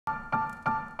Welcome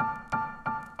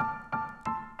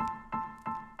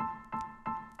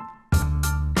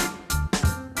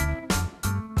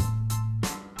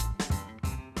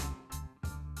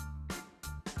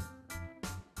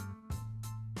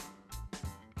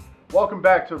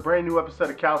back to a brand new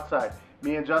episode of Couchside.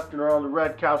 Me and Justin are on the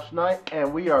red couch tonight,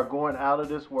 and we are going out of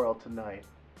this world tonight.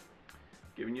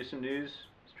 Giving you some news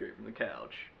straight from the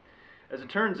couch. As it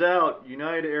turns out,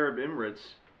 United Arab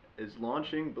Emirates is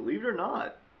launching, believe it or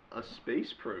not, a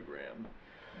space program.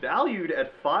 Valued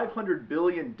at $500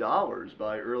 billion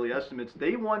by early estimates,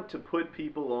 they want to put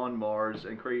people on Mars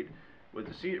and create what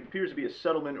appears to be a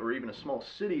settlement or even a small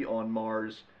city on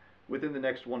Mars within the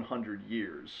next 100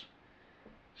 years.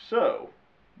 So,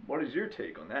 what is your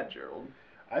take on that, Gerald?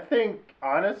 I think,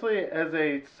 honestly, as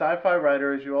a sci-fi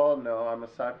writer, as you all know, I'm a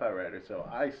sci-fi writer, so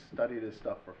I study this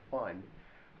stuff for fun.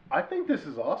 I think this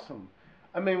is awesome.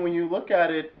 I mean, when you look at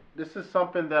it, this is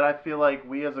something that I feel like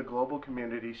we as a global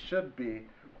community should be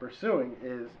pursuing,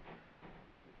 is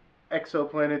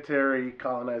exoplanetary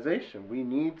colonization. We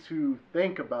need to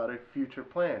think about a future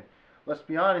plan. Let's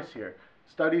be honest here.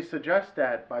 Studies suggest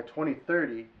that by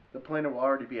 2030, the planet will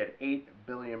already be at 8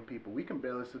 billion people. We can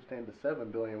barely sustain the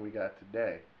 7 billion we got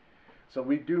today. So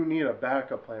we do need a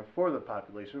backup plan for the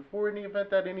population for in the event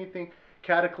that anything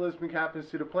cataclysmic happens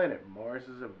to the planet. Mars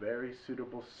is a very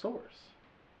suitable source.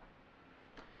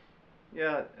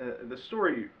 Yeah,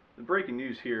 the breaking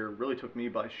news here really took me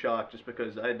by shock just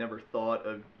because I had never thought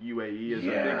of UAE as a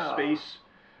big space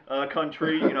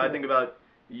country. You know, I think about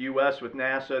the U.S. with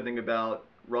NASA, I think about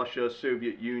Russia,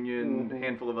 Soviet Union, a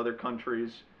handful of other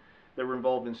countries that were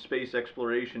involved in space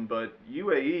exploration, but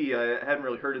UAE, I hadn't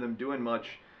really heard of them doing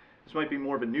much. This might be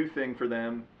more of a new thing for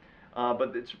them,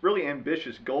 but it's a really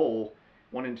ambitious goal,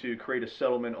 wanting to create a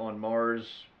settlement on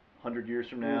Mars 100 years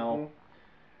from now.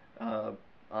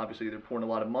 Obviously, they're pouring a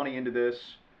lot of money into this.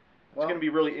 It's going to be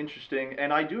really interesting,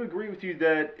 and I do agree with you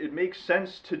that it makes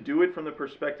sense to do it from the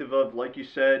perspective of, like you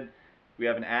said, we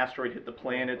have an asteroid hit the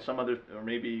planet, some other, or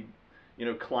maybe, you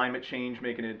know, climate change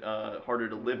making it harder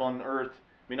to live on Earth.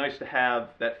 It'd be nice to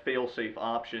have that fail-safe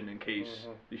option in case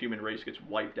the human race gets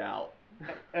wiped out.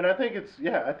 And I think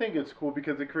it's cool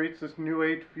because it creates this new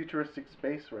age futuristic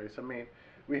space race. I mean,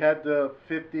 we had the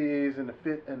 50s and the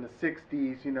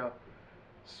 60s, you know,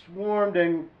 swarmed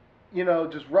and, you know,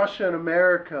 just Russia and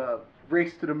America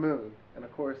raced to the moon. And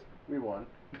of course, we won.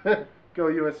 Go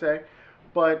USA.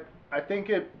 But I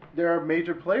think there are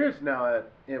major players now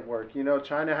at work. You know,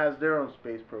 China has their own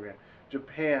space program.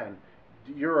 Japan,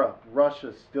 Europe,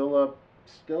 Russia, still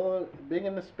big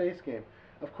in the space game.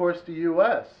 Of course, the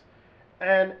U.S.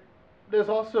 And there's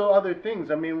also other things.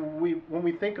 I mean, when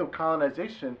we think of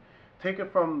colonization, take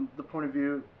it from the point of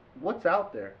view, what's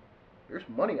out there? There's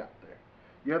money out there.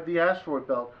 You have the asteroid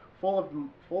belt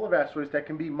full of asteroids that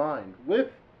can be mined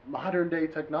with modern day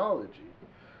technology.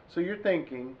 So you're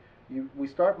thinking, we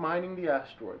start mining the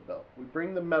asteroid belt. We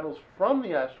bring the metals from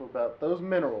the asteroid belt, those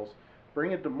minerals,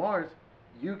 bring it to Mars.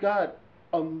 You got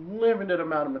a limited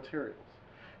amount of materials.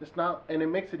 It's not, and it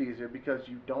makes it easier because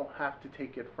you don't have to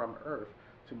take it from Earth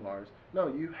to Mars. No,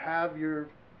 you have your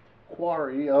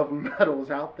quarry of metals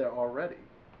out there already.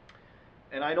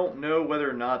 And I don't know whether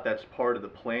or not that's part of the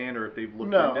plan or if they've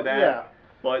looked into that. Yeah.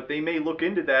 But they may look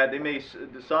into that. They may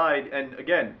decide. And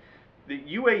again, the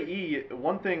UAE,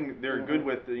 one thing they're good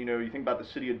with, you know, you think about the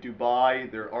city of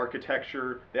Dubai, their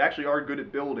architecture, they actually are good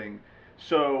at building.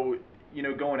 So, you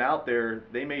know, going out there,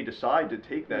 they may decide to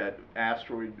take that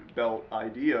asteroid belt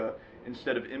idea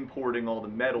instead of importing all the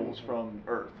metals from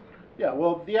Earth. Yeah,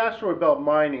 well, the asteroid belt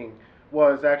mining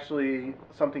was actually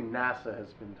something NASA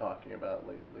has been talking about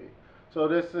lately. So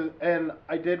this is, and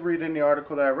I did read in the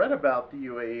article that I read about the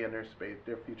UAE and their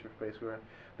future space program,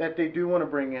 that they do want to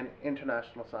bring in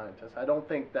international scientists. I don't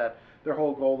think that their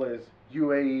whole goal is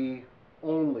UAE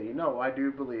only. No, I do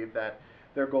believe that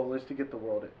their goal is to get the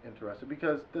world interested,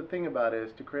 because the thing about it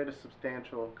is to create a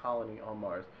substantial colony on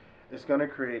Mars, it's going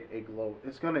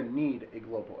to need a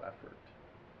global effort.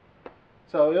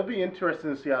 So it'll be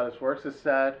interesting to see how this works. It's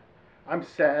sad. I'm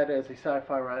sad as a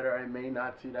sci-fi writer. I may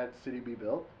not see that city be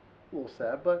built. A little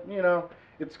sad, but you know,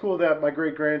 it's cool that my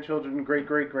great-grandchildren and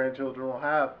great-great-grandchildren will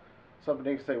have something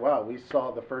they can say, wow, we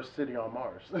saw the first city on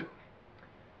Mars.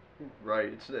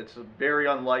 Right. It's very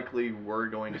unlikely we're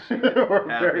going to see it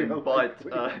happen. But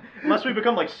unless we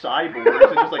become like cyborgs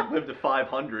and just like live to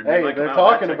 500. Hey, they're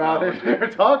talking about it. They're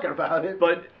talking about it.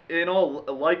 But in all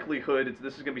likelihood,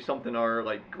 this is going to be something our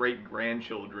like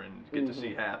great-grandchildren get to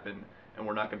see happen, and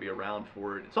we're not going to be around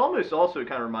for it. It's almost also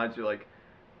kind of reminds me like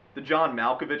the John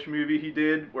Malkovich movie he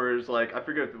did, where it's like, I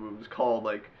forget what it was called,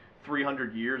 like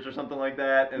 300 Years or something like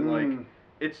that, and like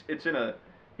it's in a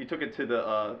he took it to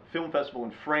the film festival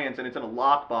in France, and it's in a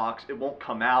lockbox. It won't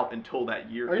come out until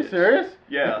that year. Are you serious?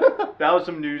 Yeah, that was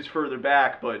some news further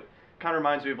back, but kind of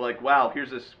reminds me of like, wow, here's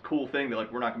this cool thing that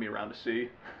like we're not gonna be around to see.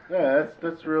 Yeah,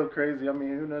 that's real crazy. I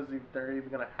mean, who knows if they're even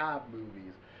gonna have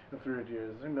movies in 300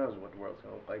 years? Who knows what the world's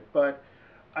gonna look like? But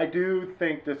I do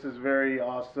think this is very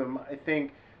awesome. I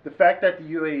think the fact that the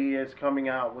UAE is coming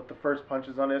out with the first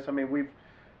punches on this. I mean,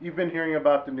 you've been hearing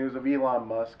about the news of Elon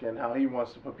Musk and how he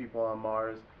wants to put people on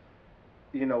Mars,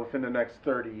 you know, within the next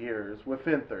 30 years.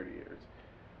 Within 30 years.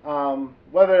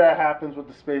 Whether that happens with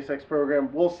the SpaceX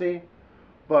program, we'll see.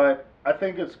 But I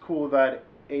think it's cool that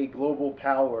a global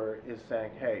power is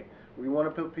saying, hey, we want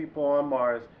to put people on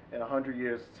Mars in 100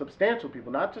 years, substantial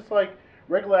people, not just like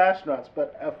regular astronauts,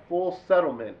 but a full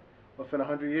settlement within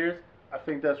 100 years. I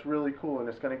think that's really cool, and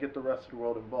it's going to get the rest of the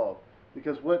world involved.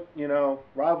 Because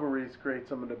rivalries create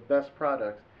some of the best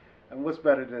products, and what's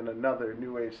better than another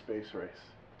new age space race?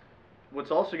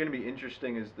 What's also going to be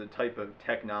interesting is the type of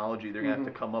technology they're going to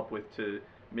have to come up with to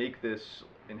make this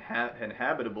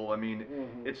inhabitable. I mean,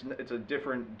 it's a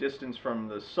different distance from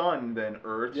the sun than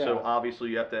Earth, so obviously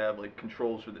you have to have like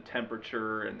controls for the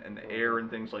temperature and the air and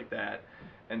things like that.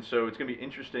 And so it's going to be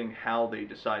interesting how they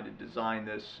decide to design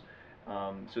this.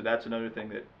 So that's another thing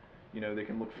that they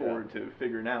can look forward to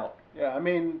figuring out. Yeah, I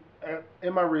mean,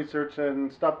 in my research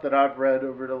and stuff that I've read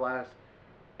over the last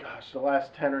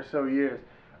 10 or so years,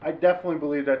 I definitely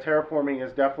believe that terraforming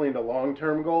is definitely the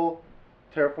long-term goal.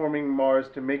 Terraforming Mars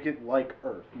to make it like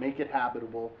Earth, make it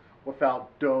habitable without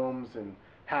domes and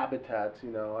habitats,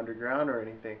 underground or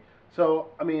anything. So,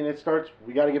 I mean, it starts,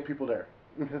 we got to get people there.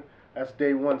 That's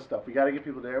day one stuff. We got to get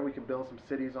people there. We can build some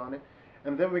cities on it.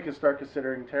 And then we can start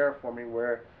considering terraforming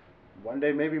where one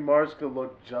day maybe Mars could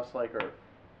look just like Earth.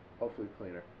 Hopefully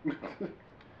cleaner.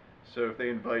 So if they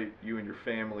invite you and your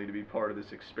family to be part of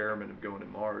this experiment of going to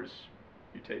Mars,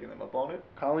 you taking them up on it?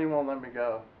 Colleen won't let me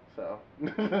go, so.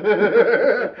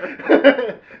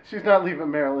 She's not leaving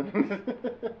Maryland.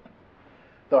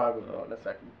 Though I will go in a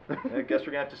second. I guess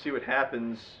we're going to have to see what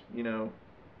happens, Yeah.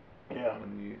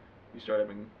 when you start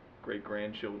having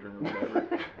great-grandchildren or whatever.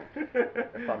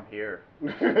 If I'm here.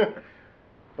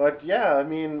 But yeah, I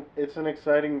mean, it's an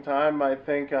exciting time. I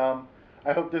think,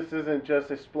 I hope this isn't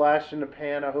just a splash in the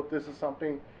pan. I hope this is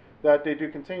something that they do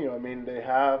continue. I mean, they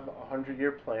have a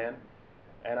 100-year plan,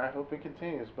 and I hope it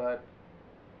continues. But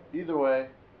either way,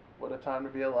 what a time to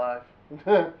be alive.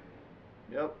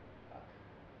 Yep.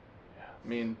 I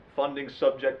mean, funding's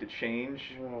subject to change,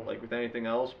 like with anything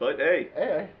else. But hey,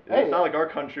 it's not like our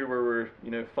country where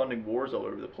we're funding wars all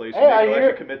over the place. Hey, I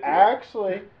hear, commit to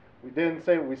actually, we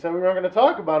said we weren't going to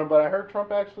talk about them, but I heard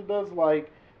Trump actually does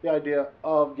like the idea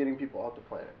of getting people off the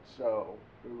planet. So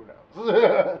who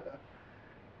knows?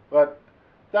 But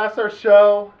that's our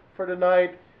show for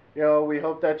tonight. We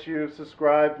hope that you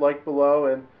subscribe, like below,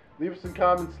 and leave us some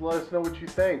comments. Let us know what you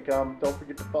think. Don't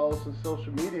forget to follow us on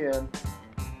social media and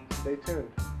stay tuned.